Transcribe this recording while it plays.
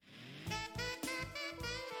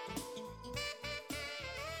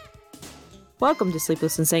Welcome to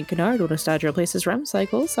Sleepless in St. Canard, where nostalgia replaces REM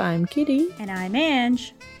cycles. I'm Kitty. And I'm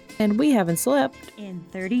Ange. And we haven't slept in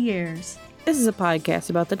 30 years. This is a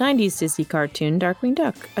podcast about the 90s Disney cartoon Darkwing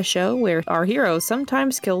Duck, a show where our hero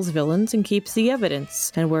sometimes kills villains and keeps the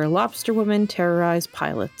evidence, and where lobster women terrorize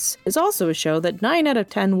pilots. It's also a show that 9 out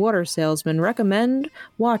of 10 water salesmen recommend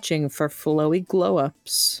watching for flowy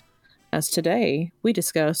glow-ups. As today, we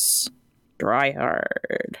discuss Dry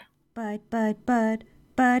Hard.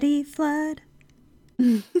 Buddy Flood.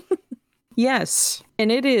 Yes,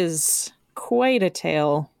 and it is quite a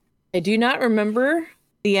tale. I do not remember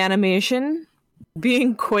the animation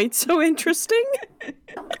being quite so interesting.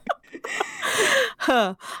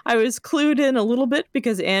 I was clued in a little bit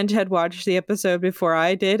because Ange had watched the episode before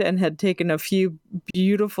I did and had taken a few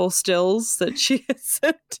beautiful stills that she had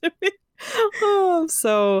sent to me.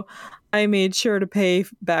 So I made sure to pay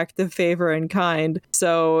back the favor in kind.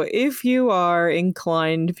 So if you are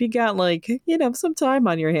inclined, if you got some time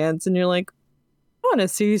on your hands and you're like, I want to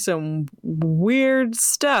see some weird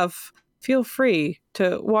stuff, feel free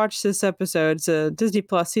to watch this episode. It's a Disney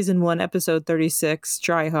Plus Season 1, Episode 36,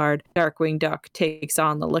 Dry Hard, Darkwing Duck takes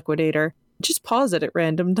on the Liquidator. Just pause it at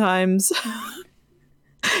random times.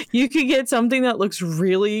 You could get something that looks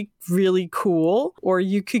really, really cool, or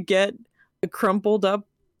you could get a crumpled up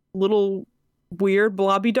little weird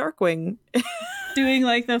blobby Darkwing. Doing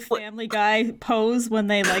like the Family Guy pose when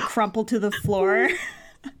they crumple to the floor.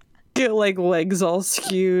 Get legs all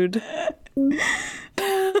skewed. It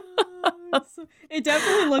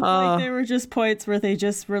definitely looked like there were just points where they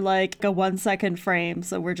just were like a 1 second frame,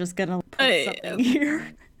 so we're just gonna put something here.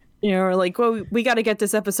 You know, well, we got to get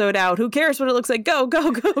this episode out. Who cares what it looks like? Go,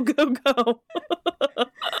 go, go, go, go.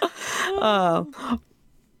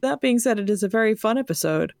 That being said, it is a very fun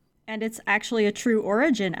episode. And it's actually a true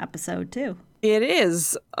origin episode, too. It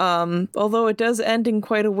is, although it does end in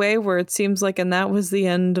quite a way where it seems like, and that was the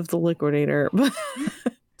end of the Liquidator. But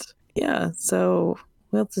yeah, so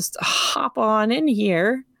we'll just hop on in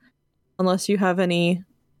here, unless you have any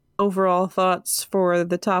overall thoughts for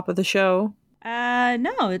the top of the show.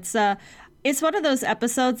 No, it's one of those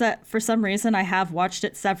episodes that for some reason I have watched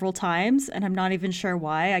it several times and I'm not even sure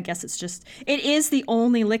why. I guess it is the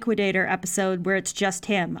only Liquidator episode where it's just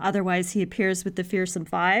him. Otherwise he appears with the Fearsome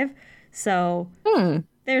Five. So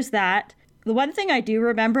there's that. The one thing I do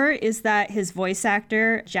remember is that his voice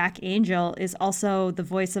actor, Jack Angel, is also the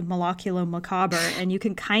voice of Molecular Macabre, and you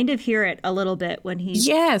can kind of hear it a little bit when he's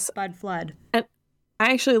Bud Flood. And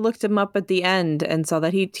I actually looked him up at the end and saw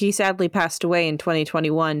that he sadly passed away in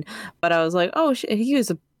 2021, but I was like, oh, he was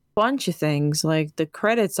a bunch of things, like the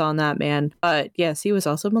credits on that man. But yes, he was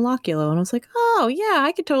also Molecular, and I was like, oh, yeah,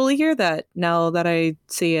 I could totally hear that now that I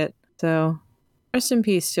see it. So rest in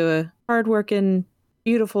peace to a hardworking,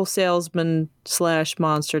 beautiful salesman /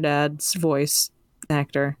 monster dad's voice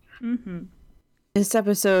actor. Mm-hmm. This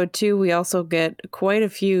episode, too, we also get quite a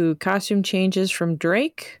few costume changes from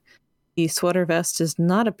Drake. The sweater vest does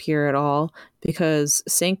not appear at all because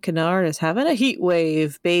St. Canard is having a heat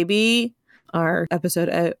wave, baby. Our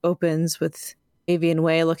episode opens with Avian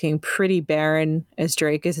Way looking pretty barren as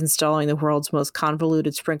Drake is installing the world's most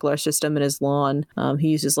convoluted sprinkler system in his lawn. He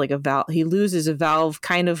uses a valve. He loses a valve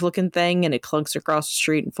kind of looking thing and it clunks across the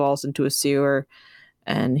street and falls into a sewer.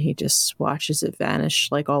 And he just watches it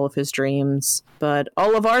vanish like all of his dreams. But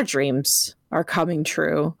all of our dreams are coming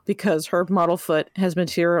true because Herb Muddlefoot has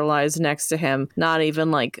materialized next to him, not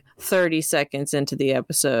even 30 seconds into the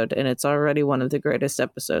episode. And it's already one of the greatest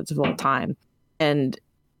episodes of all time. And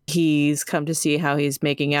he's come to see how he's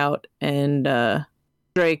making out. And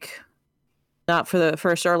Drake, not for the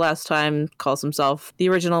first or last time, calls himself the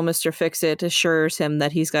original Mr. Fix-It, assures him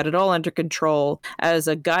that he's got it all under control as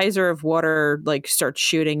a geyser of water starts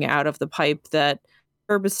shooting out of the pipe that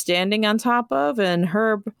Herb is standing on top of. And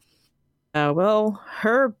Herb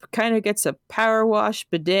kind of gets a power wash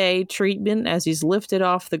bidet treatment as he's lifted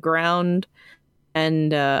off the ground.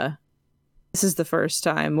 And this is the first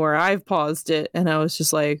time where I've paused it and I was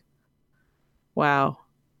just like, wow,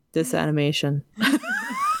 this animation.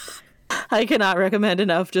 I cannot recommend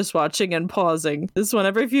enough just watching and pausing this one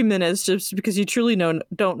every few minutes just because you truly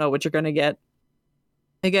don't know what you're going to get.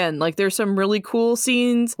 Again, there's some really cool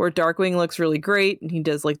scenes where Darkwing looks really great and he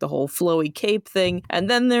does the whole flowy cape thing. And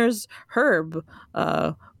then there's Herb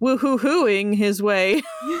woohoo-hooing his way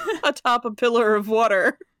atop a pillar of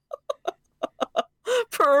water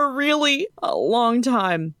for a really long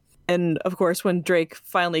time. And of course, when Drake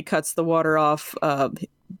finally cuts the water off,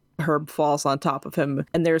 Herb falls on top of him.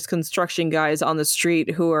 And there's construction guys on the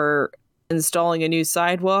street who are installing a new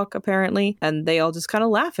sidewalk, apparently. And they all just kind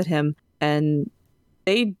of laugh at him. And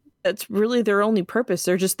that's really their only purpose.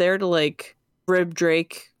 They're just there to rib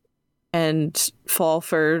Drake and fall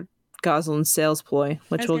for Gosling's sales ploy,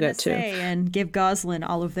 which we'll get to. And give Goslin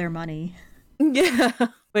all of their money. Yeah.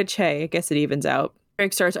 Which, hey, I guess it evens out.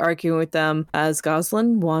 Drake starts arguing with them as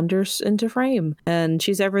Goslin wanders into frame. And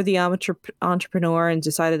she's ever the amateur entrepreneur and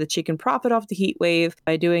decided that she can profit off the heat wave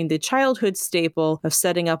by doing the childhood staple of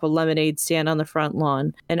setting up a lemonade stand on the front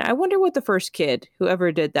lawn. And I wonder what the first kid,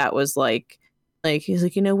 whoever did that, was like. Like, he's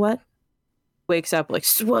like, you know what? Wakes up like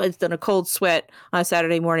sweats in a cold sweat on a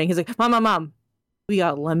Saturday morning. He's like, Mom, we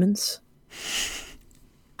got lemons.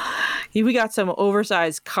 We got some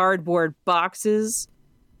oversized cardboard boxes.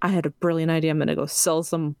 I had a brilliant idea. I'm going to go sell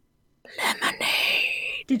some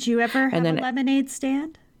lemonade. Did you ever have a lemonade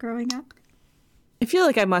stand growing up? I feel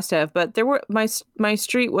like I must have, but there were my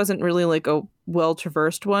street wasn't really like a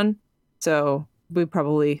well-traversed one. So we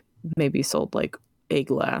probably maybe sold like a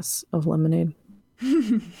glass of lemonade.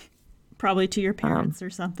 Probably to your parents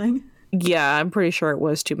or something. Yeah, I'm pretty sure it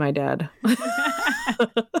was to my dad.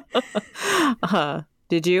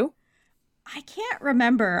 Did you? I can't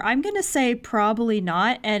remember. I'm going to say probably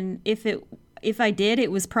not. And if I did,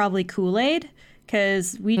 it was probably Kool-Aid,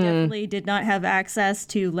 because we definitely did not have access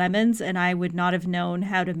to lemons, and I would not have known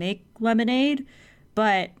how to make lemonade.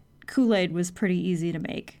 But Kool-Aid was pretty easy to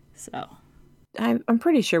make. So I'm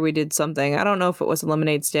pretty sure we did something. I don't know if it was a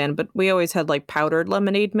lemonade stand, but we always had like powdered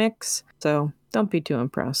lemonade mix. So don't be too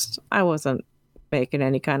impressed. I wasn't making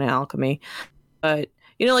any kind of alchemy. But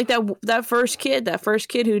you know, like that first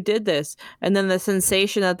kid who did this, and then the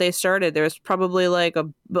sensation that they started, there was probably like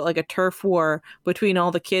a turf war between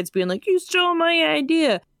all the kids being like, "You stole my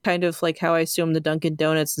idea." Kind of like how I assume the Dunkin'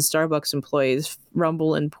 Donuts and Starbucks employees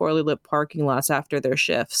rumble in poorly lit parking lots after their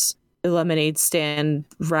shifts. The lemonade stand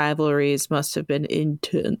rivalries must have been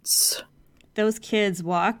intense. Those kids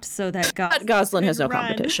walked so that Goslin has no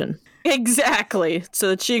competition. Exactly, so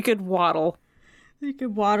that she could waddle. You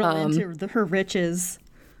could waddle into her riches.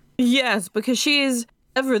 Yes, because she is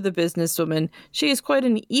ever the businesswoman. She is quite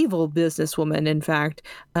an evil businesswoman, in fact,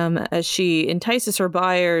 as she entices her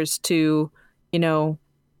buyers to,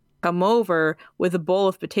 come over with a bowl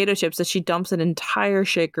of potato chips that she dumps an entire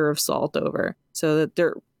shaker of salt over, so that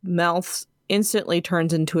their mouths instantly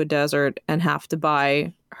turns into a desert and have to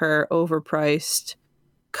buy her overpriced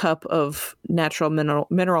cup of natural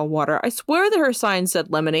mineral water. I swear that her sign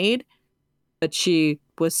said lemonade, but she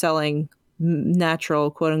was selling natural,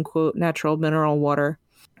 quote unquote, natural mineral water,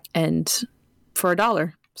 and for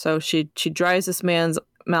 $1. So she dries this man's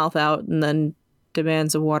mouth out and then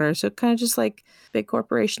demands of water. So kind of just like big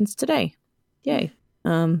corporations today. Yay.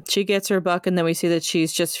 She gets her buck, and then we see that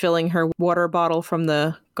she's just filling her water bottle from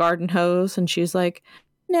the garden hose, and she's like,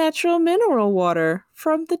 natural mineral water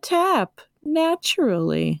from the tap,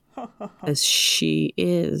 naturally. As she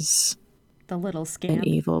is the little scam. An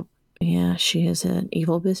evil. Yeah, she is an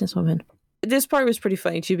evil businesswoman. This part was pretty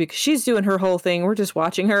funny too, because she's doing her whole thing. We're just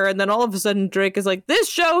watching her, and then all of a sudden Drake is like, this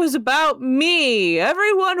show is about me.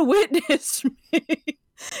 Everyone witness me.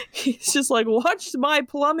 He's just like, watch my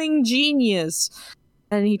plumbing genius.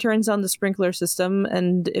 And he turns on the sprinkler system,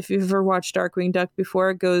 and if you've ever watched Darkwing Duck before,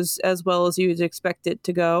 it goes as well as you would expect it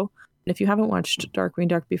to go. And if you haven't watched Darkwing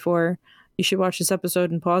Duck before, you should watch this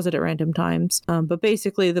episode and pause it at random times. But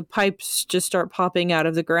basically, the pipes just start popping out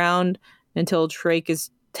of the ground until Drake is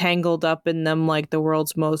tangled up in them like the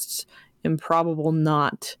world's most improbable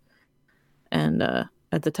knot. And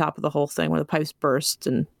at the top of the whole thing, where the pipes burst,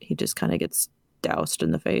 and he just kind of gets doused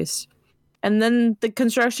in the face. And then the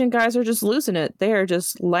construction guys are just losing it. They are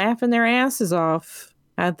just laughing their asses off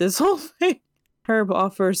at this whole thing. Herb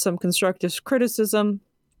offers some constructive criticism,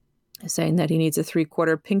 saying that he needs a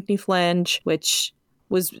 3/4 Pinckney flange,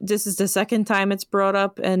 this is the second time it's brought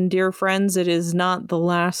up, and dear friends, it is not the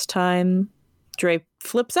last time. Drake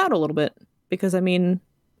flips out a little bit, because,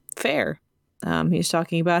 fair. He's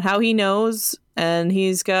talking about how he knows, and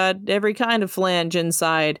he's got every kind of flange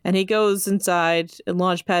inside. And he goes inside, and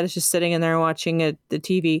Launchpad is just sitting in there watching the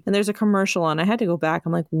TV, and there's a commercial on. I had to go back.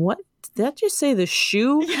 I'm like, what? Did that just say the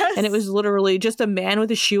shoe? Yes. And it was literally just a man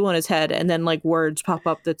with a shoe on his head, and then like words pop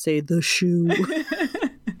up that say the shoe.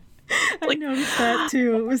 I noticed that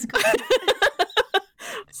too. It was great.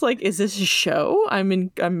 It's like, is this a show? I'm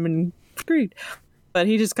intrigued. But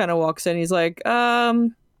he just kind of walks in. He's like,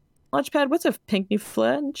 Launchpad, what's a Pinckney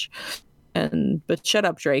flange? But shut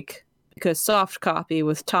up, Drake, because Soft Copy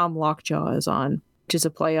with Tom Lockjaw is on, which is a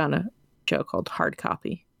play on a show called Hard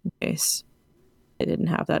Copy, in case they didn't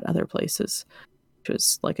have that other places, which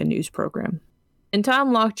was like a news program. And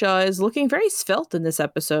Tom Lockjaw is looking very svelte in this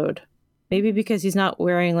episode. Maybe because he's not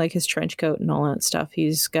wearing like his trench coat and all that stuff.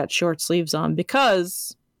 He's got short sleeves on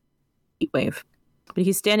because heat wave. But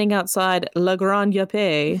he's standing outside La Grande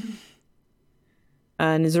Yape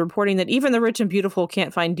and is reporting that even the rich and beautiful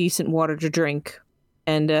can't find decent water to drink.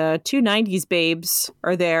 And two 90s babes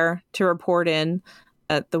are there to report in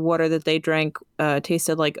that the water that they drank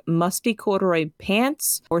tasted like musty corduroy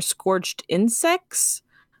pants or scorched insects,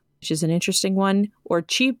 which is an interesting one, or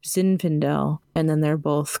cheap Zinfandel. And then they're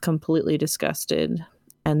both completely disgusted.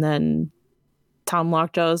 And then Tom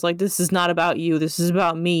Lockjaw is like, this is not about you, this is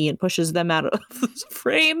about me, and pushes them out of the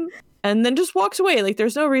frame. And then just walks away. Like,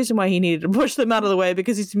 there's no reason why he needed to push them out of the way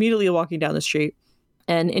because he's immediately walking down the street.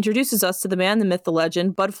 And introduces us to the man, the myth, the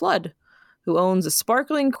legend, Bud Flood, who owns a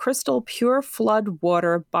sparkling crystal pure flood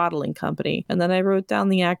water bottling company. And then I wrote down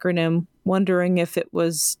the acronym, wondering if it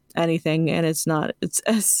was anything, and it's not. It's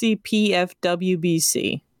SCPFWBC.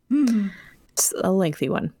 It's a lengthy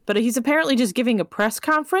one. But he's apparently just giving a press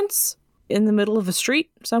conference in the middle of a street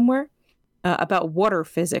somewhere about water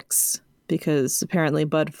physics, because apparently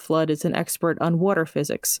Bud Flood is an expert on water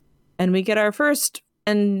physics. And we get our first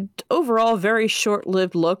and overall very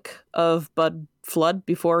short-lived look of Bud Flood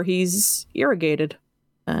before he's irrigated.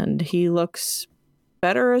 And he looks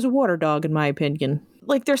better as a water dog, in my opinion.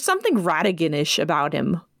 Like, there's something Radigan-ish about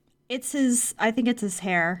him. I think it's his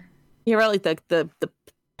hair. Yeah, right, like the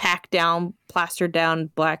packed down, plastered down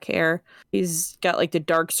black hair. He's got like the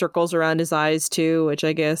dark circles around his eyes too, which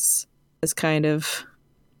I guess is kind of,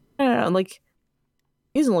 I don't know, like,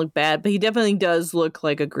 he doesn't look bad, but he definitely does look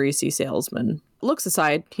like a greasy salesman. Looks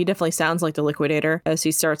aside, he definitely sounds like the Liquidator as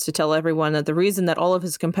he starts to tell everyone that the reason that all of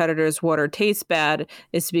his competitors' water tastes bad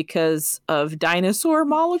is because of dinosaur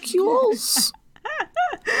molecules.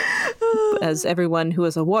 As everyone who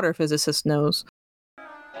is a water physicist knows.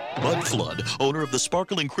 Bud Flood, owner of the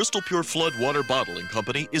sparkling crystal pure flood water bottling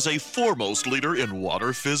company, is a foremost leader in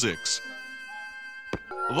water physics.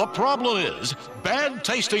 The problem is,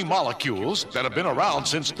 bad-tasting molecules that have been around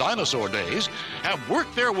since dinosaur days have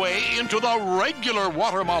worked their way into the regular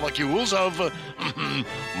water molecules of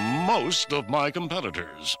most of my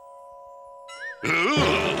competitors.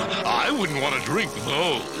 Ugh, I wouldn't want to drink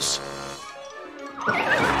those.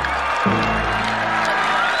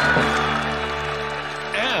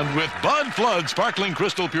 And with Bud Flood Sparkling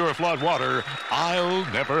Crystal Pure Flood Water, I'll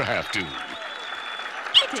never have to.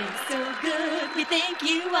 It tastes so good, we thank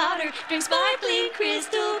you, water. Drink sparkling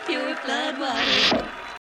crystal pure flood water.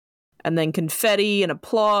 And then confetti and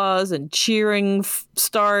applause and cheering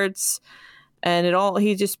starts. And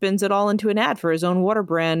he just spins it all into an ad for his own water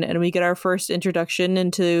brand. And we get our first introduction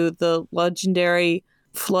into the legendary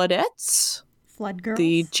Floodettes. Flood girls.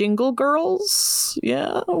 The Jingle Girls.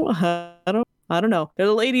 Yeah, I don't know. They're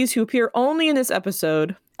the ladies who appear only in this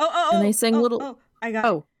episode. And they sing little... I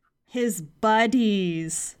got it. His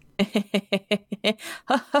buddies.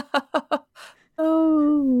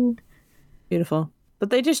 Oh, beautiful. But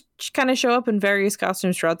they just kind of show up in various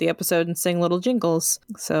costumes throughout the episode and sing little jingles.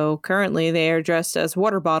 So currently they are dressed as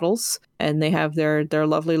water bottles, and they have their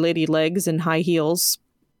lovely lady legs and high heels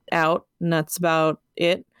out, and that's about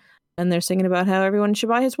it. And they're singing about how everyone should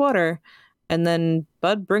buy his water. And then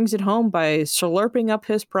Bud brings it home by slurping up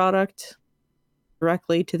his product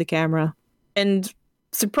directly to the camera. And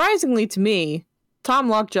surprisingly to me, Tom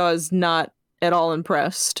Lockjaw is not at all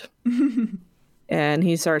impressed. And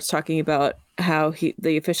he starts talking about how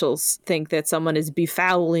the officials think that someone is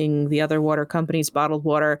befouling the other water company's bottled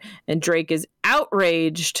water, and Drake is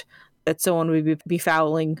outraged that someone would be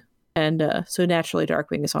befouling. And so naturally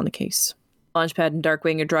Darkwing is on the case. Launchpad and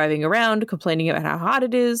Darkwing are driving around, complaining about how hot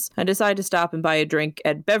it is, and decide to stop and buy a drink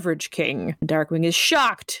at Beverage King. Darkwing is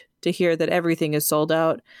shocked to hear that everything is sold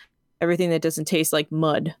out. Everything that doesn't taste like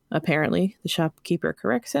mud, apparently. The shopkeeper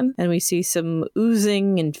corrects him, and we see some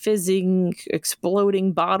oozing and fizzing,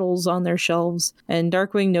 exploding bottles on their shelves. And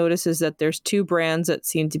Darkwing notices that there's two brands that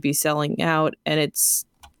seem to be selling out, and it's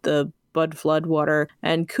the Bud Flood water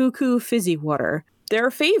and Cuckoo Fizzy water. Their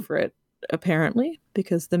favorite, apparently,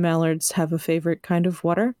 because the Mallards have a favorite kind of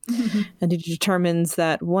water. And he determines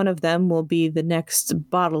that one of them will be the next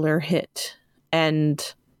bottler hit. And...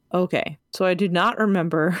 okay, so I do not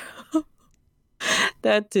remember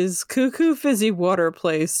that his Cuckoo Fizzy water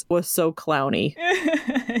place was so clowny.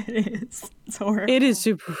 It is. It's horrible. It is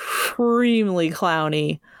supremely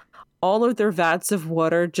clowny. All of their vats of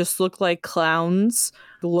water just look like clowns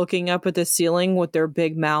looking up at the ceiling with their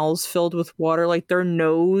big mouths filled with water. Like their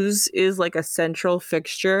nose is like a central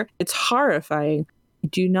fixture. It's horrifying. I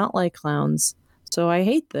do not like clowns, so I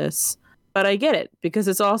hate this. But I get it, because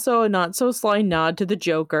it's also a not-so-sly nod to the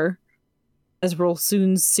Joker, as we'll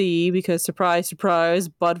soon see, because surprise, surprise,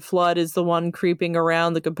 Bud Flood is the one creeping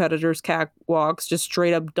around the competitors' catwalks, just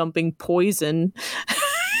straight up dumping poison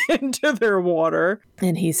into their water.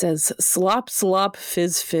 And he says, slop, slop,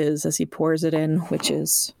 fizz, fizz, as he pours it in, which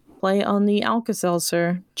is play on the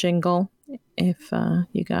Alka-Seltzer jingle. If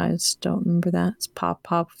you guys don't remember that, it's pop,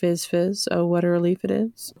 pop, fizz, fizz. Oh, what a relief it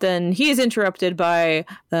is. Then he is interrupted by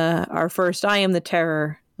our first I am the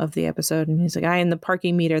terror of the episode. And he's like, I am the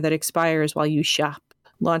parking meter that expires while you shop.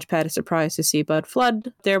 Launchpad is surprised to see Bud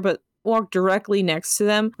Flood there, but walk directly next to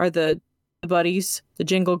them are the buddies, the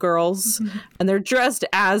Jingle Girls, and they're dressed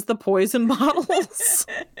as the poison bottles,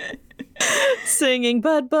 singing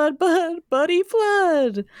Bud, Bud, Bud, Buddy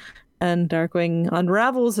Flood. And Darkwing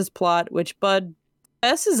unravels his plot, which Bud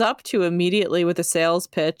messes up to immediately with a sales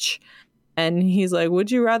pitch. And he's like, would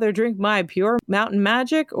you rather drink my pure mountain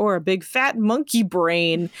magic or a big fat monkey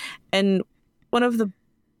brain? And one of the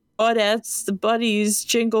Budettes, the buddies,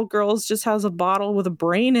 Jingle Girls, just has a bottle with a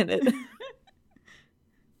brain in it.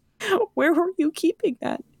 Where were you keeping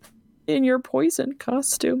that? In your poison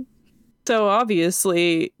costume. So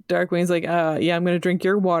obviously, Darkwing's like, yeah, I'm going to drink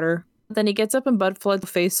your water. Then he gets up and Bud floods the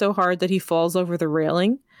face so hard that he falls over the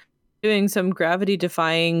railing, doing some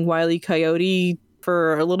gravity-defying Wile E. Coyote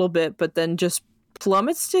for a little bit, but then just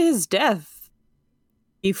plummets to his death.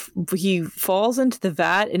 He falls into the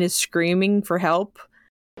vat and is screaming for help.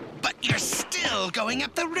 But you're still going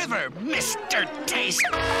up the river, Mr. Taste.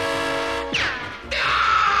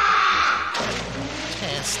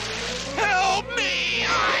 Test. Help me!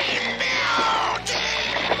 I'm melting!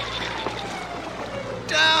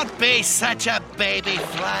 Don't be such a baby,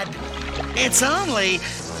 Flood. It's only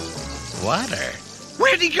water.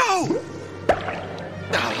 Where'd he go?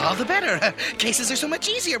 Oh, all the better. Cases are so much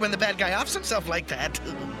easier when the bad guy offs himself like that.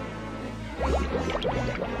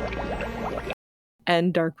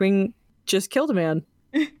 And Darkwing just killed a man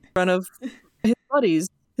in front of his buddies,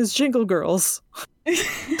 his Jingle Girls.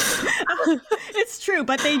 It's true,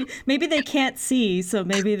 but maybe they can't see, so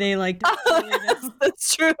maybe they like don't really know.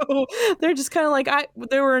 That's true. They're just kind of like,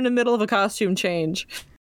 they were in the middle of a costume change.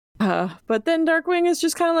 But then Darkwing is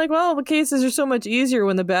just kind of like, well, the cases are so much easier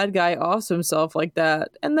when the bad guy offs himself like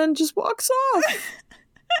that, and then just walks off.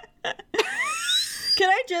 Can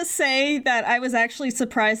I just say that I was actually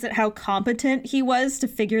surprised at how competent he was to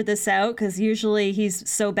figure this out, because usually he's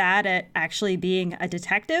so bad at actually being a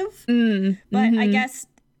detective. But I guess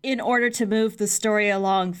in order to move the story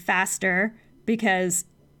along faster, because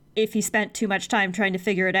if he spent too much time trying to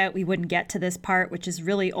figure it out, we wouldn't get to this part, which is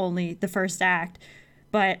really only the first act.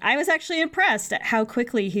 But I was actually impressed at how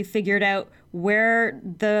quickly he figured out where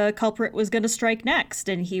the culprit was going to strike next,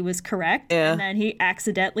 and he was correct. Yeah. And then he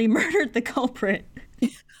accidentally murdered the culprit.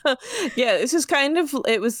 Yeah, this is kind of,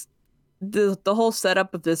 it was, the whole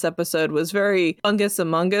setup of this episode was very Fungus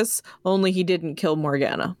Among Us, only he didn't kill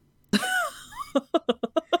Morgana.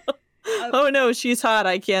 Oh no, she's hot,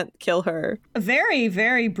 I can't kill her. A very,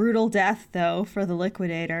 very brutal death, though, for the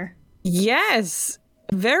Liquidator. Yes,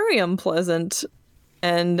 very unpleasant.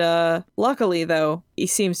 And luckily, though, he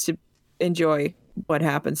seems to enjoy what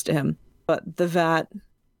happens to him. But the vat,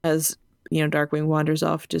 as Darkwing wanders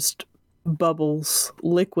off, just bubbles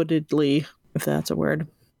liquidedly, if that's a word.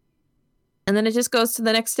 And then it just goes to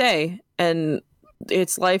the next day, and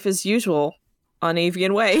it's life as usual on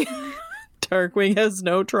Avian Way. Darkwing has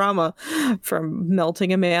no trauma from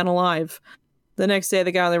melting a man alive. The next day,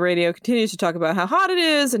 the guy on the radio continues to talk about how hot it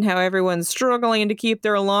is and how everyone's struggling to keep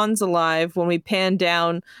their lawns alive when we pan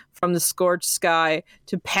down from the scorched sky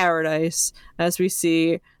to paradise, as we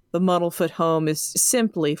see the Muddlefoot home is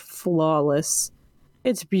simply flawless.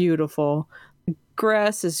 It's beautiful. The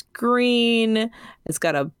grass is green. It's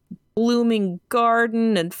got a blooming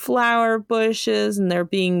garden and flower bushes, and they're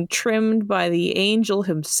being trimmed by the angel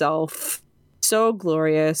himself. So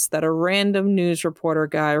glorious that a random news reporter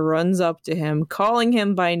guy runs up to him, calling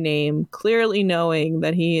him by name, clearly knowing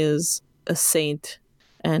that he is a saint.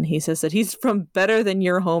 And he says that he's from Better Than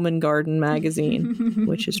Your Home and Garden magazine,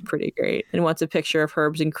 which is pretty great, and wants a picture of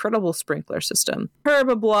Herb's incredible sprinkler system. Herb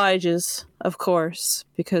obliges, of course,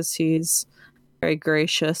 because he's very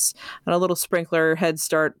gracious. And a little sprinkler heads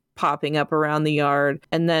start popping up around the yard,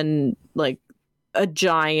 and then like a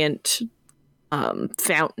giant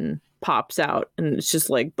fountain pops out, and it's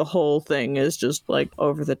just like the whole thing is just like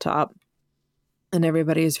over the top, and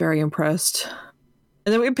everybody is very impressed.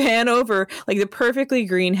 And then we pan over like the perfectly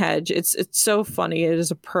green hedge. It's so funny. It is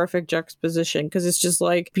a perfect juxtaposition because it's just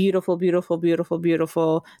like beautiful, beautiful, beautiful,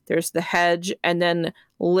 beautiful. There's the hedge, and then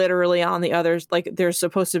literally on the others, like there's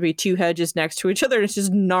supposed to be two hedges next to each other. And it's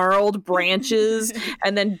just gnarled branches.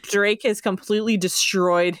 And then Drake has completely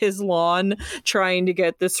destroyed his lawn trying to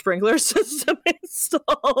get the sprinkler system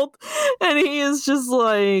installed. And he is just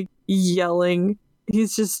like yelling.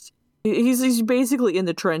 He's just He's basically in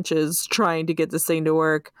the trenches trying to get this thing to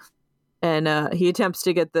work. And he attempts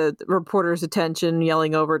to get the reporter's attention,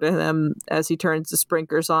 yelling over to them as he turns the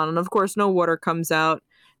sprinklers on. And of course, no water comes out.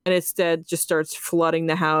 And instead just starts flooding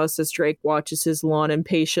the house as Drake watches his lawn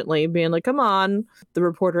impatiently, being like, come on. The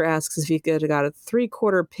reporter asks if he could have got a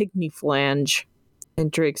 3/4 pygmy flange.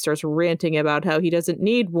 And Drake starts ranting about how he doesn't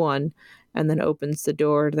need one. And then opens the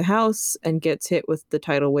door to the house and gets hit with the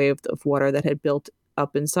tidal wave of water that had built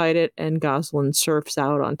up inside it. And Goslin surfs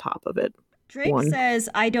out on top of it. Drake says,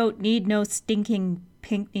 I don't need no stinking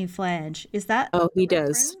pinkney flange. Is that he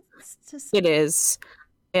does. It is.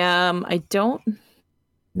 I don't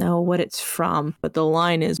know what it's from, but the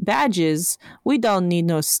line is, badges, we don't need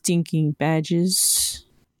no stinking badges.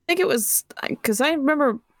 I think it was, because I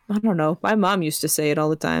remember, I don't know, my mom used to say it all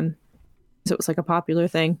the time. So it was like a popular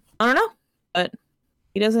thing. I don't know, but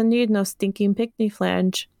he doesn't need no stinking pinkney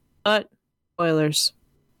flange. But, spoilers,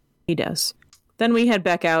 he does. Then we head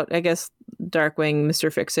back out. I guess Darkwing,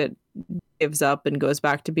 Mr. Fix-It, gives up and goes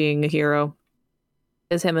back to being a hero.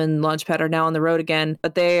 As him and Launchpad are now on the road again,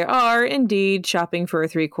 but they are indeed shopping for a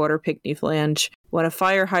 3/4 pygmy flange when a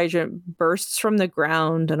fire hydrant bursts from the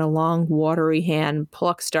ground and a long, watery hand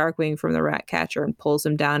plucks Darkwing from the rat catcher and pulls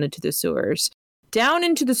him down into the sewers. Down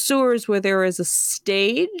into the sewers where there is a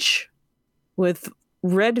stage with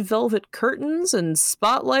red velvet curtains and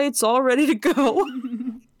spotlights all ready to go.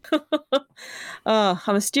 A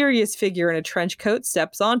mysterious figure in a trench coat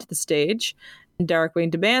steps onto the stage. Darkwing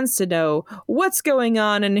demands to know what's going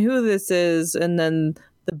on and who this is, and then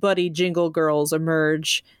the Buddy Jingle Girls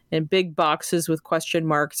emerge in big boxes with question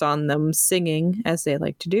marks on them, singing, as they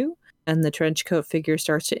like to do, and the trenchcoat figure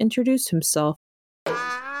starts to introduce himself.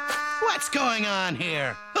 What's going on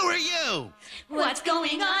here? Who are you? What's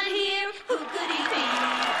going on here? Who could he be?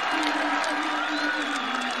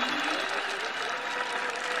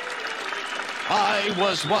 I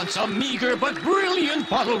was once a meager but brilliant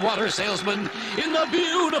bottled water salesman in the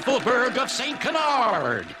beautiful burg of St.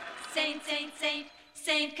 Canard. Saint Canard.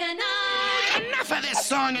 Enough of this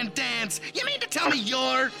song and dance. You mean to tell me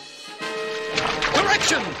you're...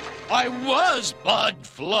 Correction! I was Bud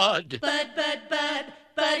Flood.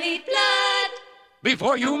 Buddy Flood.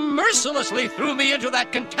 Before you mercilessly threw me into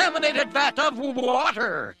that contaminated vat of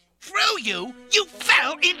water. Threw you? You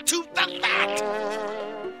fell into the vat!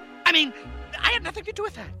 I mean, I had nothing to do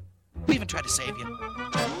with that. We even tried to save you.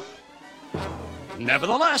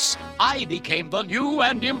 Nevertheless, I became the new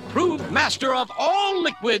and improved master of all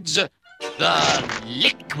liquids, the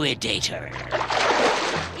Liquidator.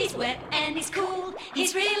 He's wet and he's cool,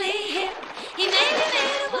 he's really hip. He may be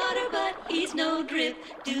made of water, but he's no drip.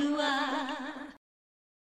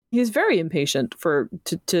 He's very impatient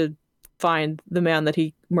to find the man that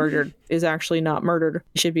he murdered is actually not murdered.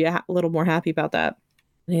 He should be a little more happy about that.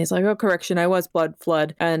 And he's like, oh, correction, I was Blood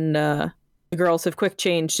Flood. And the girls have quick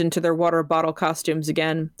changed into their water bottle costumes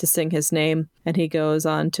again to sing his name. And he goes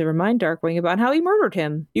on to remind Darkwing about how he murdered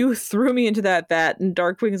him. You threw me into that vat. And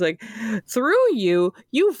Darkwing is like, threw you?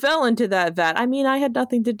 You fell into that vat. I mean, I had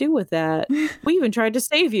nothing to do with that. We even tried to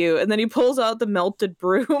save you. And then he pulls out the melted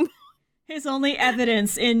broom. His only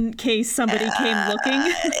evidence in case somebody came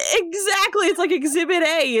looking. Exactly. It's like Exhibit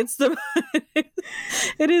A. It's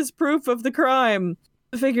it is proof of the crime.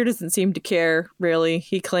 The figure doesn't seem to care, really.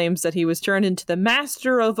 He claims that he was turned into the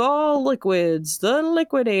master of all liquids, the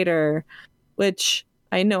Liquidator. Which,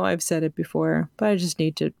 I know I've said it before, but I just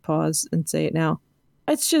need to pause and say it now.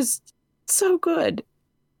 It's just so good.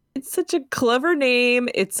 It's such a clever name.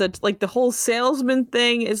 It's such, like, the whole salesman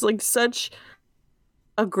thing is, like, such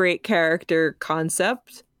a great character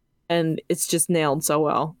concept. And it's just nailed so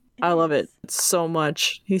well. I love it so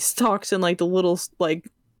much. He talks in, like, the little,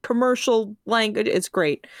 like, commercial language. It's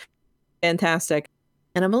great. Fantastic.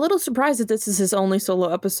 And I'm a little surprised that this is his only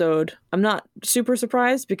solo episode. I'm not super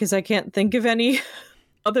surprised because I can't think of any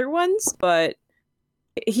other ones, but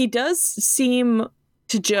he does seem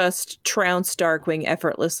to just trounce Darkwing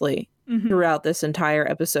effortlessly throughout this entire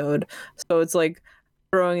episode. So it's like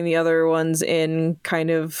throwing the other ones in kind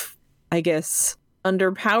of, I guess,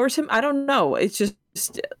 underpowers him. I don't know. It's just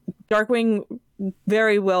Darkwing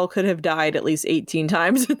very well could have died at least 18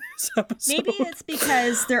 times in this episode. Maybe it's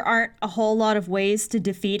because there aren't a whole lot of ways to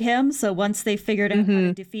defeat him. So once they figured out how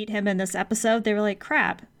to defeat him in this episode, they were like,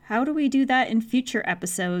 crap, how do we do that in future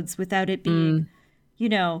episodes without it being, you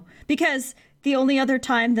know, because the only other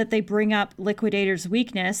time that they bring up Liquidator's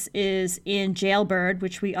weakness is in Jailbird,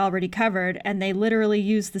 which we already covered. And they literally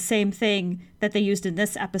use the same thing that they used in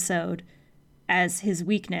this episode as his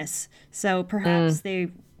weakness. So perhaps they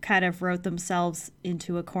kind of wrote themselves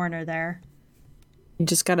into a corner there. You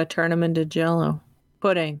just gotta turn him into Jell-O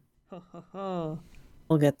pudding. Ho, ho, ho.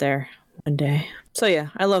 We'll get there one day. So yeah,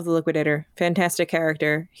 I love the Liquidator. Fantastic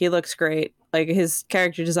character. He looks great. Like, his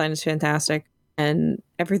character design is fantastic. And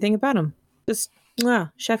everything about him. Just,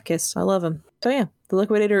 chef kiss. I love him. So yeah, the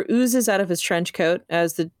Liquidator oozes out of his trench coat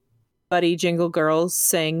as the Buddy Jingle Girls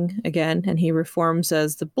sing again, and he reforms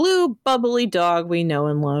as the blue, bubbly dog we know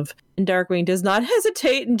and love. And Darkwing does not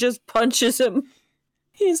hesitate and just punches him.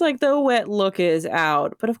 He's like, the wet look is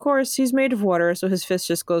out. But of course, he's made of water, so his fist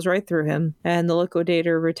just goes right through him. And the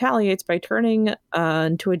Liquidator retaliates by turning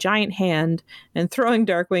into a giant hand and throwing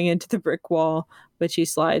Darkwing into the brick wall, which he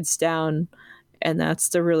slides down. And that's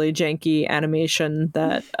the really janky animation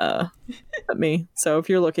that at me. So if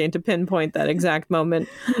you're looking to pinpoint that exact moment,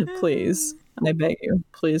 please, I beg you,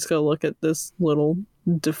 please go look at this little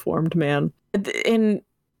deformed man. And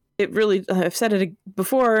it really, I've said it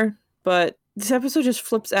before, but this episode just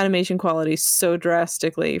flips animation quality so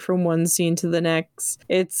drastically from one scene to the next.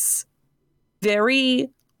 It's very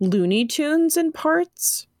Looney Tunes in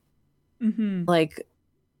parts. Mm-hmm. Like,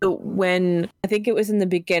 when I think it was in the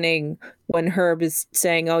beginning when Herb is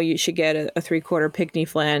saying, oh, you should get a 3/4 picnic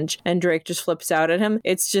flange, and Drake just flips out at him.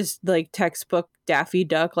 It's just like textbook Daffy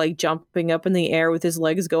Duck, like jumping up in the air with his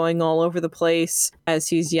legs going all over the place as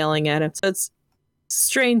he's yelling at him. So it's a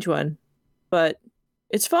strange one, but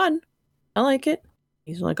it's fun. I like it.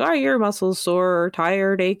 He's like, are your muscles sore or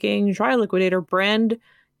tired, aching? Try Liquidator brand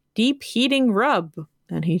deep heating rub.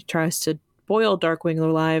 And he tries to boil Darkwing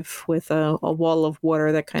alive with a wall of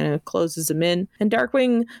water that kind of closes him in. And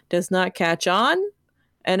Darkwing does not catch on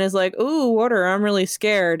and is like, ooh, water, I'm really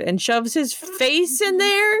scared, and shoves his face in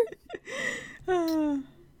there,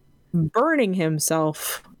 burning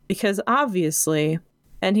himself. Because obviously,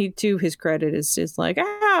 and he, to his credit, is like,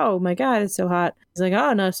 ow, my God, it's so hot. He's like,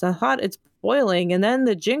 oh, no, it's not hot, it's boiling. And then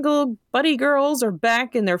the Jingle Buddy Girls are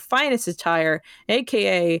back in their finest attire,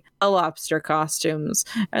 aka a lobster costumes.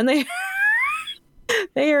 And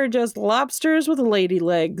they are just lobsters with lady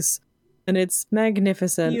legs. And it's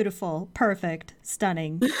magnificent. Beautiful. Perfect.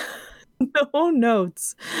 Stunning. No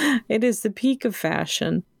notes. It is the peak of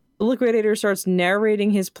fashion. The Liquidator starts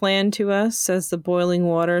narrating his plan to us as the boiling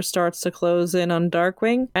water starts to close in on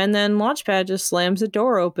Darkwing. And then Launchpad just slams the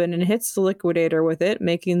door open and hits the Liquidator with it,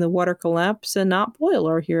 making the water collapse and not boil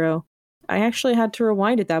our hero. I actually had to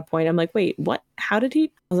rewind at that point. I'm like, wait, what? How did he?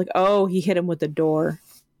 I was like, oh, he hit him with the door.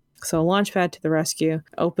 So Launchpad to the rescue,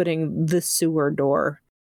 opening the sewer door.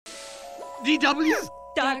 DW?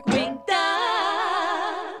 Darkwing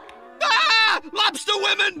Duck! Ah! Lobster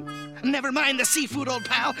women! Never mind the seafood, old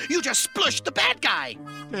pal. You just splushed the bad guy.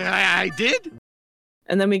 I did?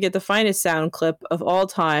 And then we get the finest sound clip of all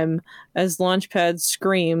time as Launchpad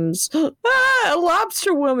screams, ah, a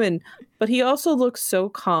lobster woman! But he also looks so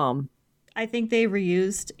calm. I think they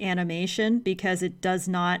reused animation because it does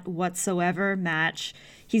not whatsoever match.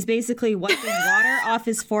 He's basically wiping water off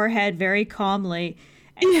his forehead very calmly.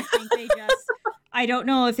 And I think they just, I don't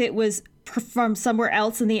know if it was from somewhere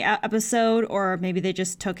else in the episode or maybe they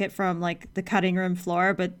just took it from like the cutting room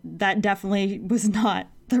floor, but that definitely was not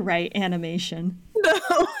the right animation.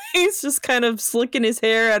 No, he's just kind of slicking his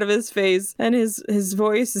hair out of his face and his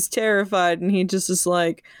voice is terrified and he just is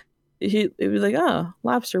like, it was like, oh,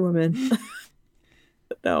 lobster woman.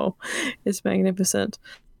 No, it's magnificent.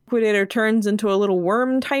 Liquidator turns into a little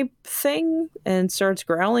worm type thing and starts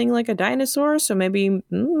growling like a dinosaur. So maybe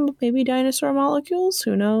dinosaur molecules.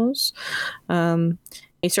 Who knows?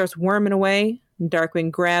 He starts worming away. Darkwing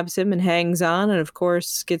grabs him and hangs on, and of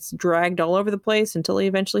course gets dragged all over the place until he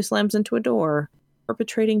eventually slams into a door.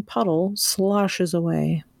 Perpetrating puddle sloshes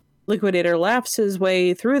away. Liquidator laughs his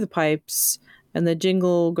way through the pipes. And the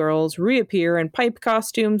Jingle Girls reappear in pipe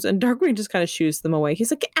costumes, and Darkwing just kind of shoos them away. He's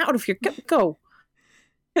like, get out of here, go.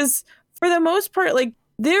 Because for the most part, like,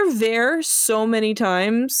 they're there so many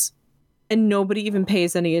times, and nobody even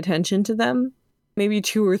pays any attention to them. Maybe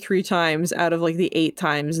 2 or 3 times out of, like, the 8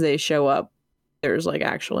 times they show up, there's, like,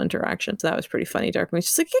 actual interaction. So that was pretty funny. Darkwing's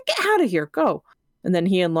just like, get out of here, go. And then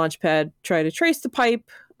he and Launchpad try to trace the pipe.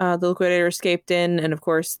 The Liquidator escaped in, and of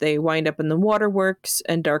course they wind up in the waterworks,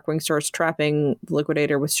 and Darkwing starts trapping the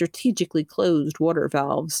Liquidator with strategically closed water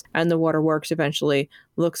valves, and the waterworks eventually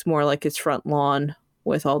looks more like his front lawn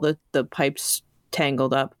with all the pipes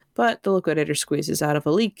tangled up. But the Liquidator squeezes out of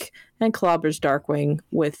a leak and clobbers Darkwing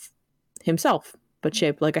with himself, but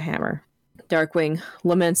shaped like a hammer. Darkwing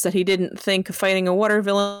laments that he didn't think fighting a water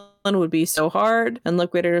villain would be so hard, and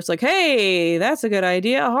Liquidator's like, hey, that's a good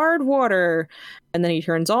idea, hard water. And then he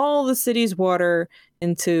turns all the city's water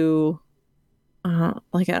into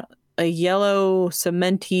like a yellow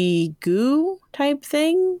cementy goo type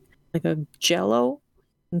thing, like a jello,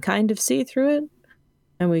 and kind of see through it.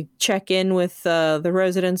 And we check in with the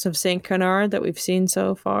residents of St. Canard that we've seen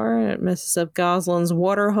so far. It messes up Gosling's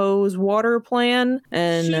water hose water plan.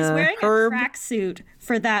 And she's wearing Herb. a tracksuit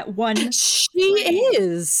for that one. She frame.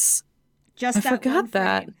 is. Just I that forgot one frame.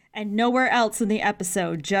 that. And nowhere else in the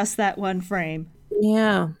episode, just that one frame.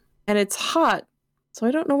 Yeah. And it's hot. So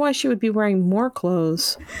I don't know why she would be wearing more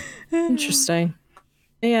clothes. Interesting.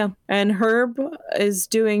 Yeah. And Herb is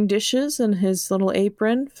doing dishes, and his little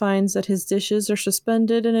apron finds that his dishes are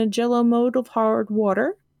suspended in a jello mold of hard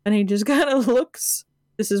water. And he just kind of looks.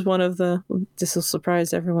 This will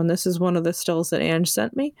surprise everyone. This is one of the stills that Ange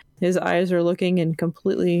sent me. His eyes are looking in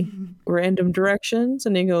completely random directions.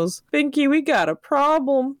 And he goes, Pinky, we got a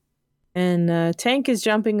problem. And Tank is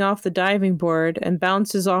jumping off the diving board and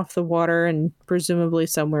bounces off the water and presumably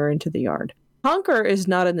somewhere into the yard. Hunker is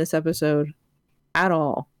not in this episode at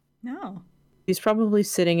all. No. He's probably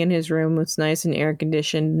sitting in his room that's nice and air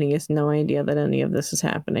conditioned, and he has no idea that any of this is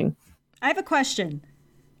happening. I have a question.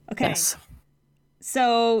 Okay. Yes.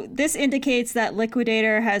 So this indicates that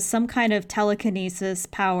Liquidator has some kind of telekinesis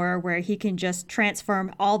power where he can just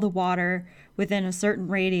transform all the water within a certain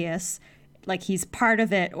radius. Like he's part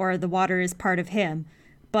of it or the water is part of him.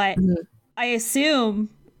 But I assume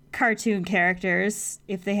cartoon characters,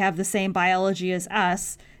 if they have the same biology as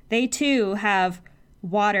us, they too have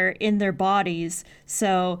water in their bodies.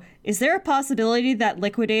 So is there a possibility that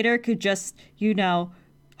Liquidator could just,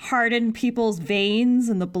 harden people's veins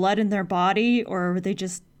and the blood in their body? Or are they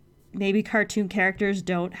just, maybe cartoon characters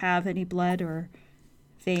don't have any blood or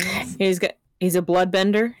veins? He's a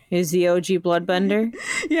bloodbender. He's the OG bloodbender.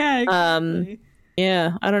 Yeah, exactly.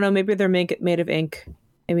 Yeah, I don't know. Maybe they're made of ink.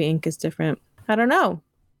 Maybe ink is different. I don't know.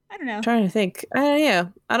 I'm trying to think. Yeah,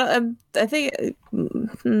 I think.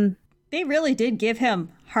 They really did give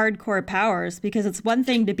him hardcore powers, because it's one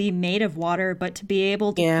thing to be made of water, but to be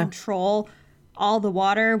able to control all the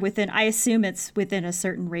water within, I assume it's within a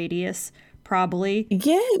certain radius, probably.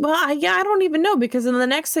 Yeah, well, I don't even know, because in the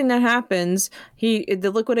next thing that happens,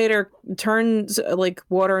 the Liquidator turns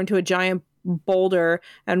water into a giant boulder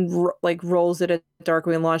and rolls it at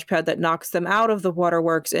Darkwing Launchpad that knocks them out of the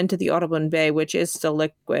waterworks into the Audubon Bay, which is still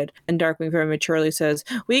liquid. And Darkwing very maturely says,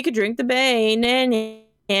 "We could drink the bay." Nah,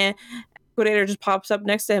 nah. Liquidator just pops up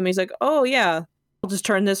next to him. He's like, "Oh yeah, I'll just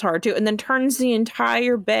turn this hard too," and then turns the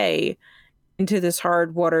entire bay into this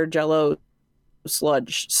hard water jello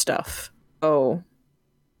sludge stuff. Oh,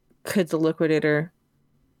 could the Liquidator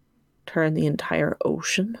turn the entire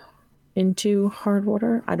ocean into hard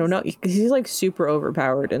water? I don't know. He's super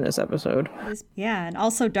overpowered in this episode. Yeah, and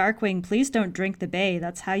also Darkwing, please don't drink the bay.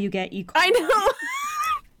 That's how you get E. coli. I know.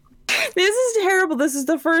 This is terrible. This is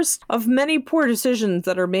the first of many poor decisions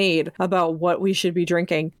that are made about what we should be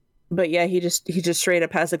drinking. But yeah, he just straight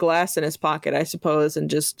up has a glass in his pocket, I suppose, and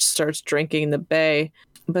just starts drinking the bay.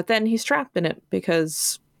 But then he's trapped in it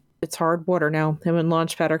because it's hard water now. Him and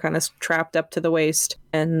Launchpad are kind of trapped up to the waist.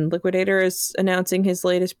 And Liquidator is announcing his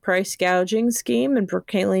latest price gouging scheme and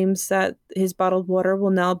proclaims that his bottled water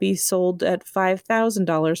will now be sold at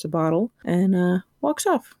 $5,000 a bottle, and walks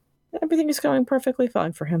off. Everything is going perfectly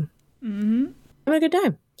fine for him. Mm-hmm. Having a good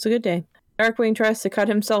time. It's a good day. Darkwing tries to cut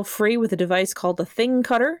himself free with a device called the Thing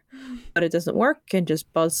Cutter, but it doesn't work and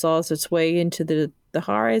just buzzsaws its way into the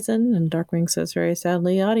horizon. And Darkwing says very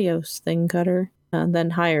sadly, "Adios, Thing Cutter," and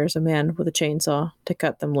then hires a man with a chainsaw to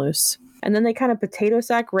cut them loose. And then they kind of potato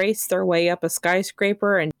sack race their way up a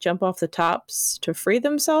skyscraper and jump off the tops to free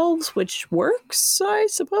themselves, which works, I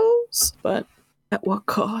suppose, but at what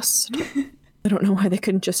cost? I don't know why they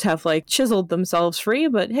couldn't just have chiseled themselves free,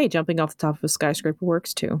 but hey, jumping off the top of a skyscraper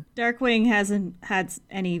works too. Darkwing hasn't had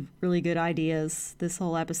any really good ideas this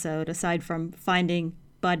whole episode, aside from finding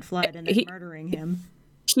Bud Flood and then murdering him.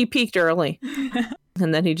 He peaked early,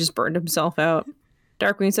 and then he just burned himself out.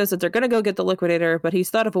 Darkwing says that they're going to go get the Liquidator, but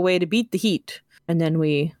he's thought of a way to beat the heat. And then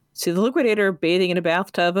we see the Liquidator bathing in a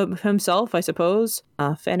bathtub of himself, I suppose,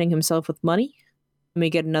 fanning himself with money. And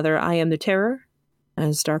we get another "I am the Terror"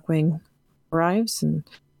 as Darkwing arrives and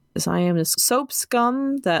says, "I am the soap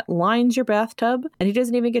scum that lines your bathtub." And he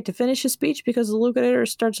doesn't even get to finish his speech because the Liquidator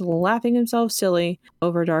starts laughing himself silly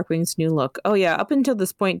over Darkwing's new look. Oh yeah, up until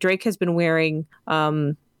this point, Drake has been wearing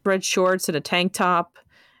red shorts and a tank top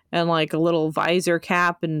and a little visor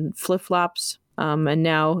cap and flip-flops. And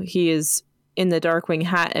now he is in the Darkwing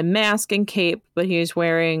hat and mask and cape, but he is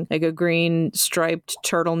wearing a green striped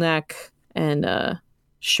turtleneck and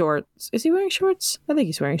shorts. Is he wearing shorts? I think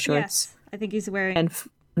he's wearing shorts. Yes, I think he's wearing...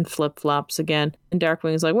 And flip-flops again. And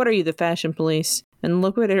Darkwing is like, "What are you, the fashion police?" And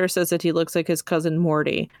Liquidator says that he looks like his cousin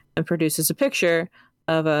Morty and produces a picture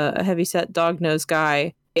of a heavyset dog-nosed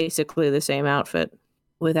guy, basically the same outfit,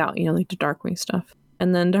 without, the Darkwing stuff.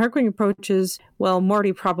 And then Darkwing approaches. Well,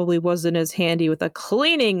 Morty probably wasn't as handy with a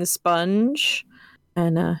cleaning sponge.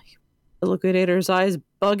 And the liquidator's eyes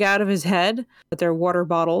bug out of his head, but they're water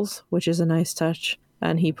bottles, which is a nice touch.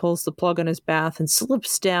 And he pulls the plug on his bath and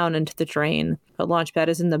slips down into the drain. But Launchpad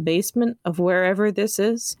is in the basement of wherever this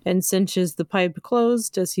is and cinches the pipe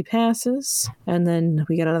closed as he passes. And then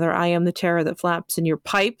we get another I am the terror that flaps in your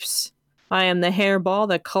pipes. I am the hairball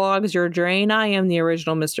that clogs your drain. I am the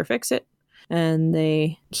original Mr. Fix-It. And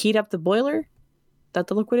they heat up the boiler that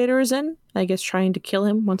the liquidator is in, I guess trying to kill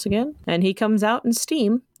him once again. And he comes out in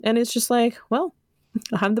steam, and it's just like, well,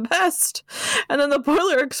 I'm the best. And then the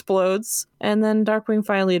boiler explodes, and then Darkwing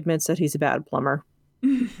finally admits that he's a bad plumber.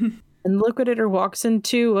 And the liquidator walks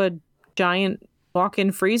into a giant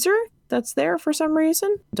walk-in freezer that's there for some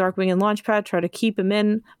reason. Darkwing and Launchpad try to keep him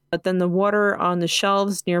in, but then the water on the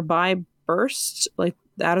shelves nearby bursts, like,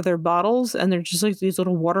 out of their bottles, and they're just like these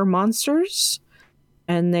little water monsters.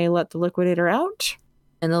 And they let the liquidator out,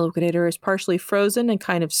 and the liquidator is partially frozen and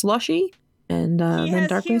kind of slushy. And then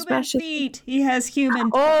Darkwing smashes. He has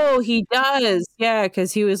human. Oh, he does. Yeah,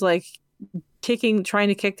 because he was like trying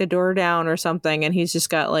to kick the door down or something, and he's just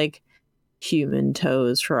got like human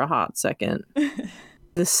toes for a hot second.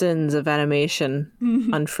 The sins of animation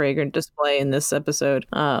on fragrant display in this episode.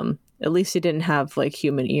 At least he didn't have like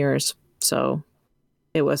human ears, so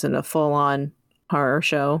it wasn't a full-on horror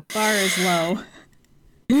show. Bar is low.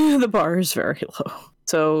 The bar is very low.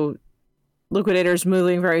 So Liquidator's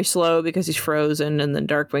moving very slow because he's frozen, and then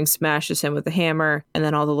Darkwing smashes him with a hammer, and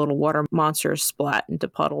then all the little water monsters splat into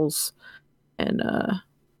puddles. And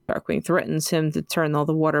Darkwing threatens him to turn all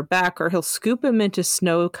the water back, or he'll scoop him into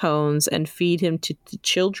snow cones and feed him to the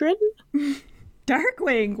children.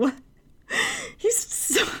 Darkwing, what?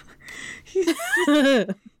 He's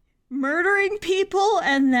murdering people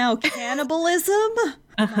and now cannibalism?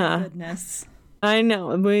 My goodness. I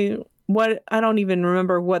know. I don't even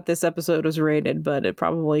remember what this episode was rated, but it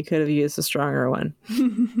probably could have used a stronger one.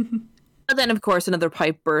 But then, of course, another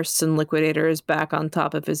pipe bursts and Liquidator is back on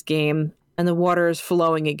top of his game. And the water is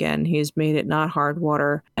flowing again. He's made it not hard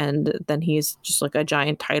water. And then he's just like a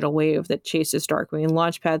giant tidal wave that chases Darkwing and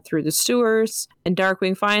Launchpad through the sewers. And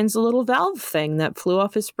Darkwing finds a little valve thing that flew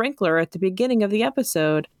off his sprinkler at the beginning of the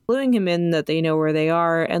episode, cluing him in that they know where they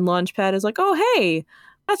are. And Launchpad is like, oh, hey,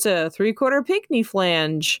 that's a 3/4 pygmy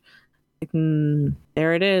flange. Like,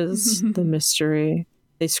 there it is, the mystery.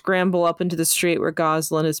 They scramble up into the street where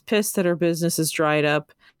Goslin is pissed that her business is dried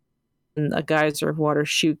up. And a geyser of water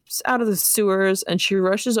shoots out of the sewers, and she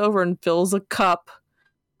rushes over and fills a cup.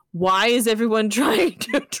 Why is everyone trying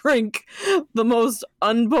to drink the most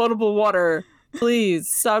unpotable water?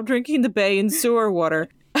 Please, stop drinking the bay and sewer water.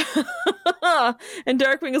 And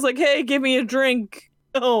Darkwing is like, hey, give me a drink.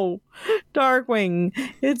 Oh, Darkwing,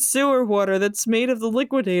 it's sewer water that's made of the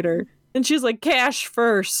Liquidator. And she's like, cash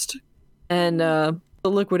first. And the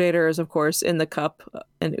Liquidator is, of course, in the cup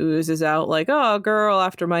and oozes out like, oh, girl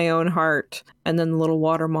after my own heart. And then the little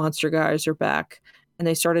water monster guys are back, and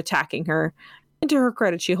they start attacking her. And to her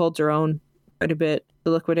credit, she holds her own quite a bit.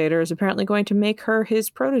 The Liquidator is apparently going to make her his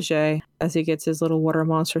protege as he gets his little water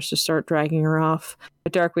monsters to start dragging her off.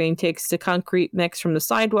 But Darkwing takes the concrete mix from the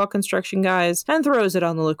sidewalk construction guys and throws it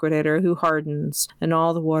on the Liquidator, who hardens, and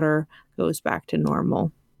all the water goes back to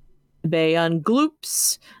normal. The bay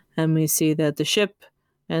ungloops, and we see that the ship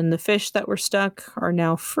and the fish that were stuck are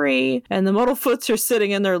now free, and the Muddlefoots are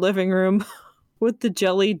sitting in their living room with the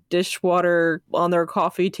jelly dishwater on their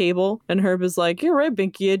coffee table. And Herb is like, you're right,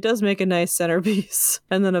 Binky, it does make a nice centerpiece.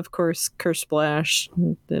 And then, of course, Kersplash,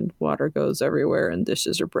 and water goes everywhere and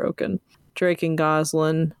dishes are broken. Drake and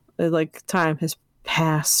Goslin, time has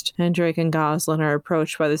passed, and Drake and Goslin are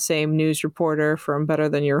approached by the same news reporter from Better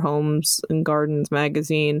Than Your Homes and Gardens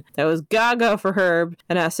magazine that was gaga for Herb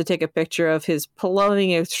and asked to take a picture of his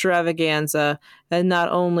plumbing extravaganza. And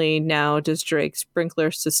not only now does Drake's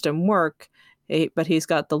sprinkler system work, but he's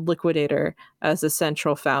got the Liquidator as a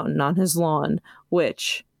central fountain on his lawn,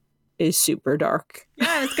 which is super dark. Yeah,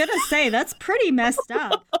 I was gonna say, that's pretty messed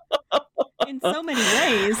up in so many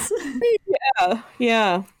ways.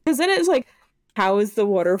 Yeah. Because then it's like, how is the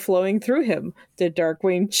water flowing through him? Did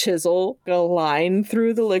Darkwing chisel a line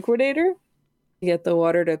through the Liquidator to get the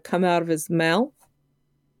water to come out of his mouth?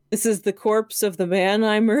 This is the corpse of the man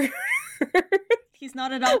I murdered. He's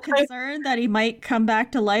not at all concerned that he might come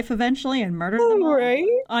back to life eventually and murder them all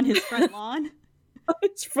on his front lawn. On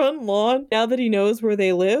his front lawn, now that he knows where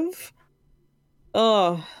they live?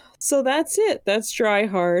 Oh, so that's it. That's Dry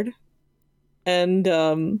Hard. And,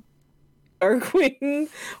 Darkwing,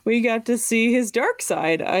 we got to see his dark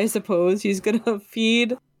side, I suppose. He's gonna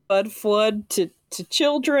feed Bud Flood to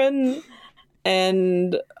children,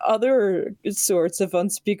 and other sorts of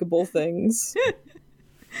unspeakable things.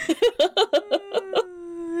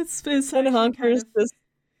 It's And actually Hunker's just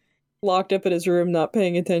locked up in his room, not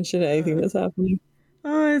paying attention to anything that's happening.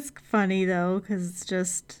 Oh, it's funny though, because it's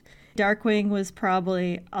just Darkwing was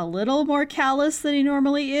probably a little more callous than he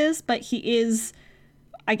normally is, but he is,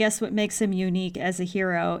 I guess what makes him unique as a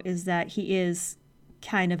hero is that he is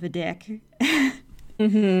kind of a dick.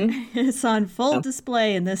 It's on full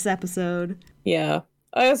display in this episode. Yeah.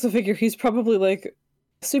 I also figure he's probably like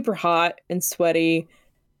super hot and sweaty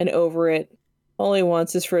and over it. All he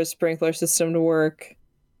wants is for his sprinkler system to work.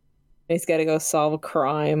 He's got to go solve a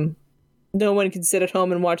crime. No one can sit at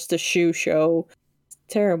home and watch the shoe show. It's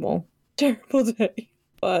terrible. Terrible day.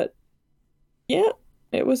 But yeah,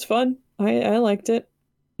 it was fun. I liked it.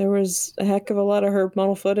 There was a heck of a lot of Herb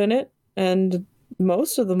Muddlefoot in it, and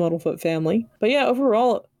most of the Muddlefoot family. But yeah,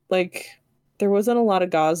 overall, like, there wasn't a lot of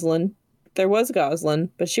Goslin. There was Goslin,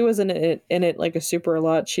 but she wasn't in it like a super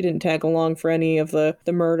lot. She didn't tag along for any of the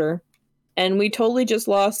murder. And we totally just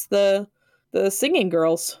lost the singing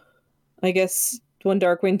girls. I guess when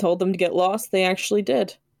Darkwing told them to get lost, they actually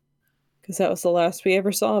did. Because that was the last we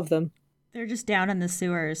ever saw of them. They're just down in the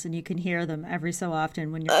sewers, and you can hear them every so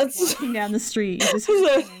often when you're walking down the street. You just hear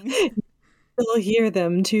them singing. You'll hear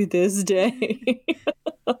them to this day.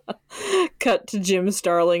 Cut to Jim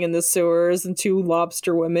Starling in the sewers, and two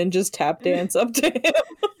lobster women just tap dance up to him.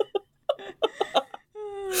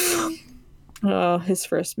 Oh, his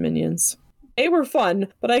first minions. They were fun,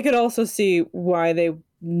 but I could also see why they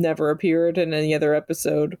never appeared in any other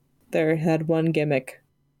episode. They had one gimmick,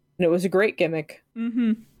 and it was a great gimmick.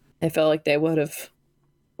 Mm-hmm. I felt like they would have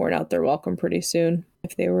worn out their welcome pretty soon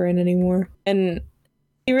if they were in any more. And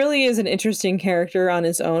he really is an interesting character on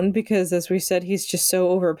his own because, as we said, he's just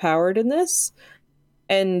so overpowered in this.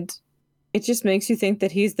 And it just makes you think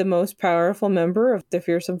that he's the most powerful member of the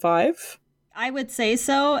Fearsome Five. I would say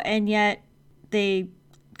so, and yet they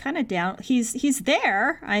kind of down. He's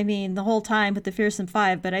there, I mean, the whole time with the Fearsome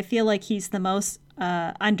Five, but I feel like he's the most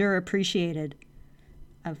underappreciated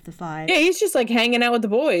of the five. Yeah, he's just like hanging out with the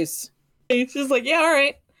boys. He's just like, yeah, all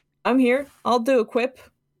right, I'm here. I'll do a quip.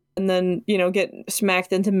 And then, get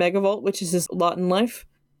smacked into Megavolt, which is his lot in life.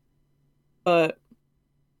 But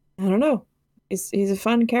I don't know. He's a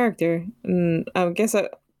fun character. And I guess I'm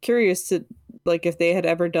curious to, like, if they had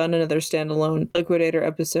ever done another standalone Liquidator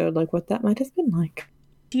episode, like what that might have been like.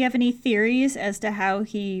 Do you have any theories as to how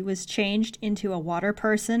he was changed into a water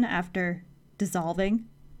person after dissolving?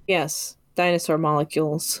 Yes. Dinosaur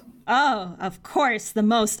molecules. Oh, of course, the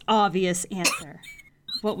most obvious answer.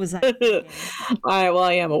 What was I thinking?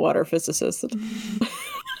 I am a water physicist.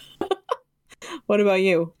 What about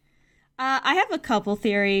you? I have a couple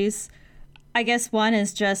theories. I guess one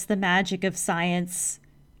is just the magic of science,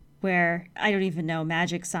 where I don't even know,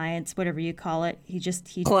 magic science, whatever you call it. He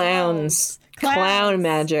Clowns. Clown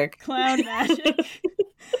magic. Clown magic.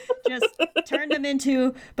 Just turned him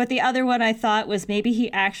into, but the other one I thought was maybe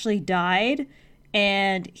he actually died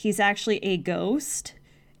and he's actually a ghost.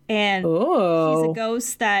 And he's a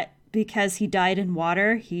ghost that, because he died in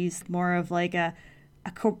water, he's more of like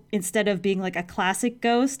instead of being like a classic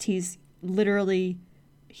ghost, he's the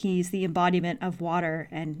embodiment of water.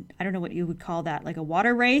 And I don't know what you would call that, like a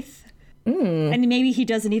water wraith. And maybe he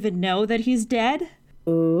doesn't even know that he's dead.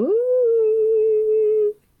 Ooh.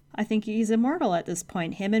 I think he's immortal at this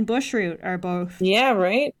point. Him and Bushroot are both. Yeah,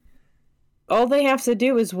 right? All they have to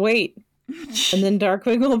do is wait. And then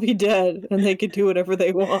Darkwing will be dead, and they can do whatever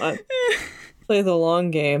they want. Play the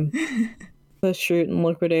long game. Bushroot and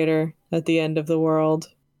Liquidator at the end of the world.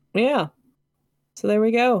 Yeah. So there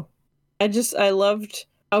we go. I loved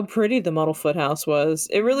how pretty the Muddlefoot house was.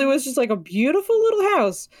 It really was just like a beautiful little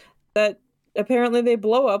house that apparently they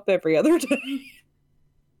blow up every other day.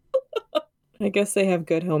 I guess they have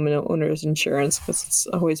good homeowners insurance because it's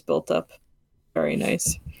always built up. Very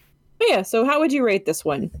nice. But yeah, so how would you rate this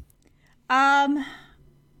one? I'm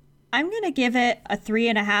going to give it a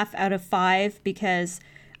 3.5 out of 5 because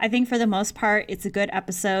I think for the most part, it's a good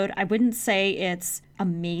episode. I wouldn't say it's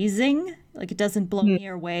amazing. Like, it doesn't blow me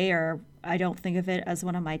away, or I don't think of it as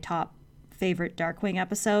one of my top favorite Darkwing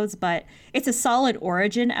episodes, but it's a solid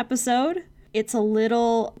origin episode. It's a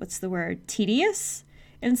little, tedious.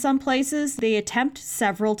 In some places, they attempt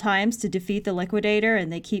several times to defeat the Liquidator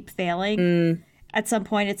and they keep failing. At some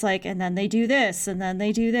point, it's like, and then they do this, and then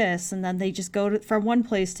they do this, and then they just go from one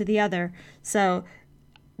place to the other. So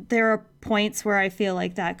there are points where I feel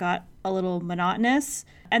like that got a little monotonous.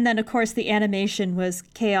 And then, of course, the animation was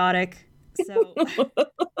chaotic. So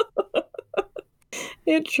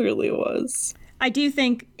It truly was. I do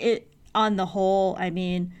think it, on the whole, I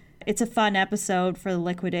mean, It's a fun episode for the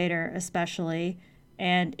Liquidator, especially.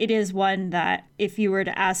 And it is one that if you were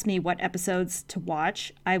to ask me what episodes to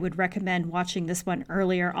watch, I would recommend watching this one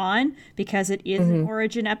earlier on because it is an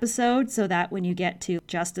origin episode so that when you get to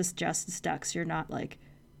Justice Ducks, you're not like,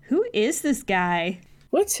 who is this guy?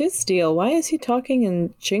 What's his deal? Why is he talking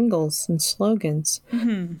in jingles and slogans?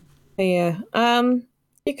 Yeah.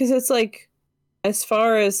 Because it's like, as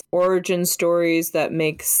far as origin stories that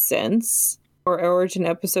make sense, or origin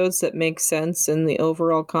episodes that make sense in the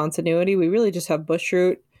overall continuity, we really just have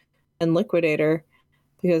Bushroot and Liquidator,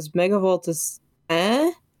 because Megavolt is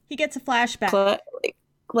He gets a flashback.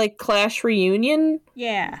 Like Clash Reunion?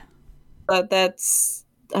 Yeah. But that's,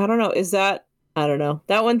 I don't know, is that, I don't know.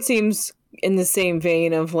 That one seems in the same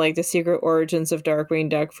vein of like the Secret Origins of Darkwing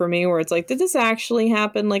Duck for me, where it's like, did this actually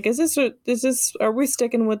happen? Like, is this, are we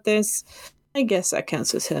sticking with this? I guess that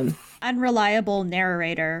counts as him. Unreliable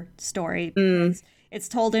narrator story. It's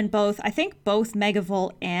told in both, I think both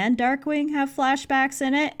Megavolt and Darkwing have flashbacks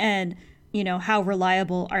in it. And, you know, how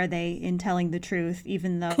reliable are they in telling the truth,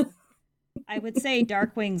 even though I would say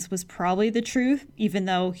Darkwing's was probably the truth, even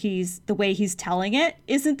though the way he's telling it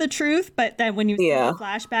isn't the truth. But then when you see the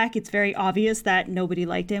flashback, it's very obvious that nobody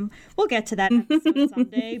liked him. We'll get to that episode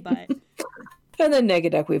someday, but... And then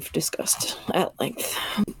Negaduck we've discussed at length.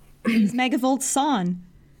 He's Megavolt's son.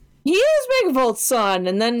 He is Megavolt's son,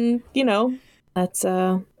 and then, you know, that's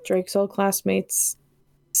Drake's old classmate's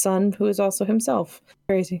son, who is also himself.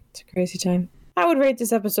 Crazy. It's a crazy time. I would rate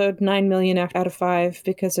this episode 9 million out of 5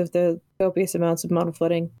 because of the copious amounts of model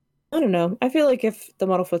footing. I don't know. I feel like if the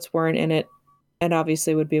model foots weren't in it, it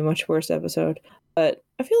obviously would be a much worse episode. But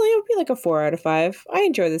I feel like it would be like a 4 out of 5. I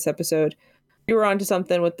enjoy this episode. You were onto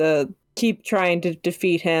something with the keep trying to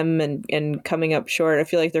defeat him and coming up short. I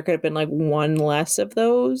feel like there could have been like one less of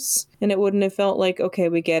those, and it wouldn't have felt like, okay,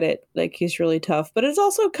 we get it. Like, he's really tough. But it's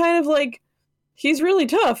also kind of like, he's really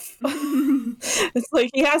tough. It's like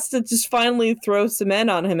he has to just finally throw cement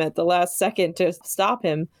on him at the last second to stop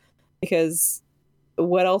him, because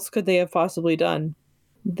what else could they have possibly done?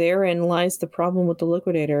 Therein lies the problem with the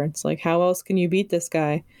Liquidator. It's like, how else can you beat this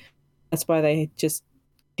guy? That's why they just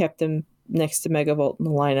kept him next to Megavolt in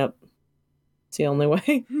the lineup. It's the only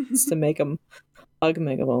way is to make him hug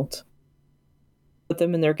Megavolt. Put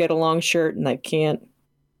them in their get along shirt, and that can't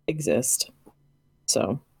exist.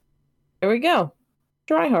 So there we go.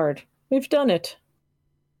 Try Hard. We've done it.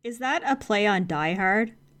 Is that a play on Die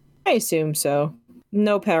Hard? I assume so.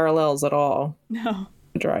 No parallels at all. No.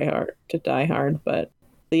 To Die Hard, but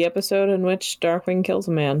the episode in which Darkwing kills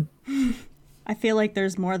a man. I feel like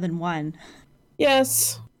there's more than one.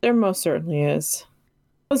 Yes, there most certainly is.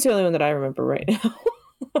 That's the only one that I remember right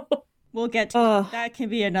now. We'll get to that. Can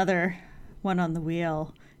be another one on the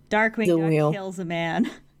wheel. Darkwing kills a man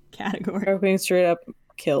category. Darkwing straight up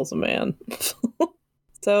kills a man.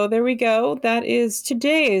 So there we go. That is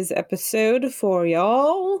today's episode for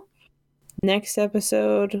y'all. Next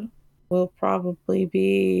episode will probably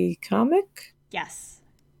be comic. Yes.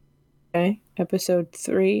 Okay. Episode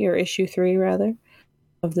 3, or issue 3 rather,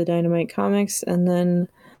 of the Dynamite comics. And then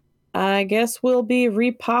I guess we'll be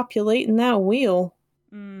repopulating that wheel.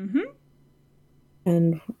 Mm-hmm.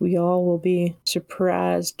 And we all will be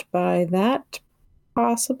surprised by that,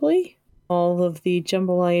 possibly. All of the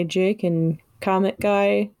Jambalaya Jake and Comic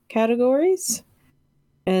Guy categories.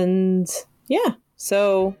 And yeah,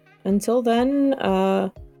 so until then,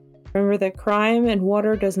 remember that crime and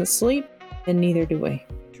water doesn't sleep, and neither do we.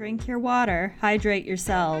 Drink your water. Hydrate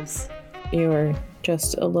yourselves. You are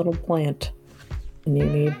just a little plant, and you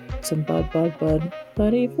need some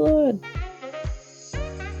buddy fluid.